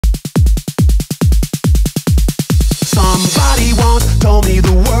Somebody once told me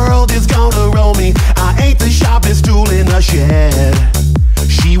the world is gonna roll me. I ain't the sharpest tool in the shed.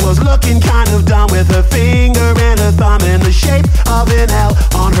 She was looking kind of dumb with her finger and her thumb in the shape of an L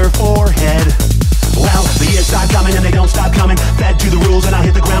on her forehead. Well, the years start coming and they don't stop coming. Fed to the rules and I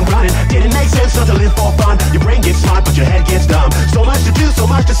hit the ground running. Didn't make sense not to live for fun. Your brain gets smart but your head gets dumb. So much to do, so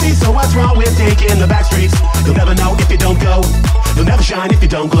much to see. So what's wrong with taking the back streets? You'll never know if you don't go. You'll never shine if you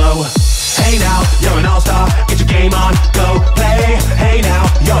don't glow. Hey now, you're an all-star. Get your game on, go play. Hey now,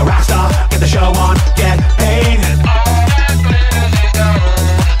 you're a rock star. Get the show on, get paid.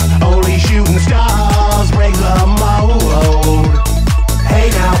 Only shooting stars break the mold. Hey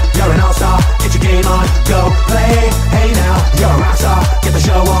now, you're an all-star. Get your game on, go play. Hey now, you're a rock star. Get the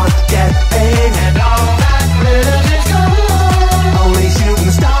show on, get paid. And all that glitters is gold. Only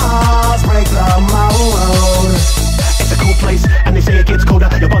shooting stars break the mold. It's a cool place, and they say it gets colder.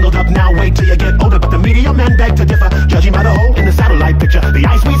 You're bundled up now, wait till you get older. But the media men beg to differ, judging by the hole in the satellite picture. The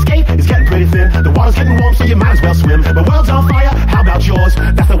ice we skate is getting pretty thin. The water's getting warm, so you might as well swim. The world's on fire, how about yours?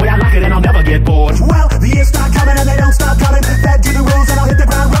 That's the way I like it, and I'll never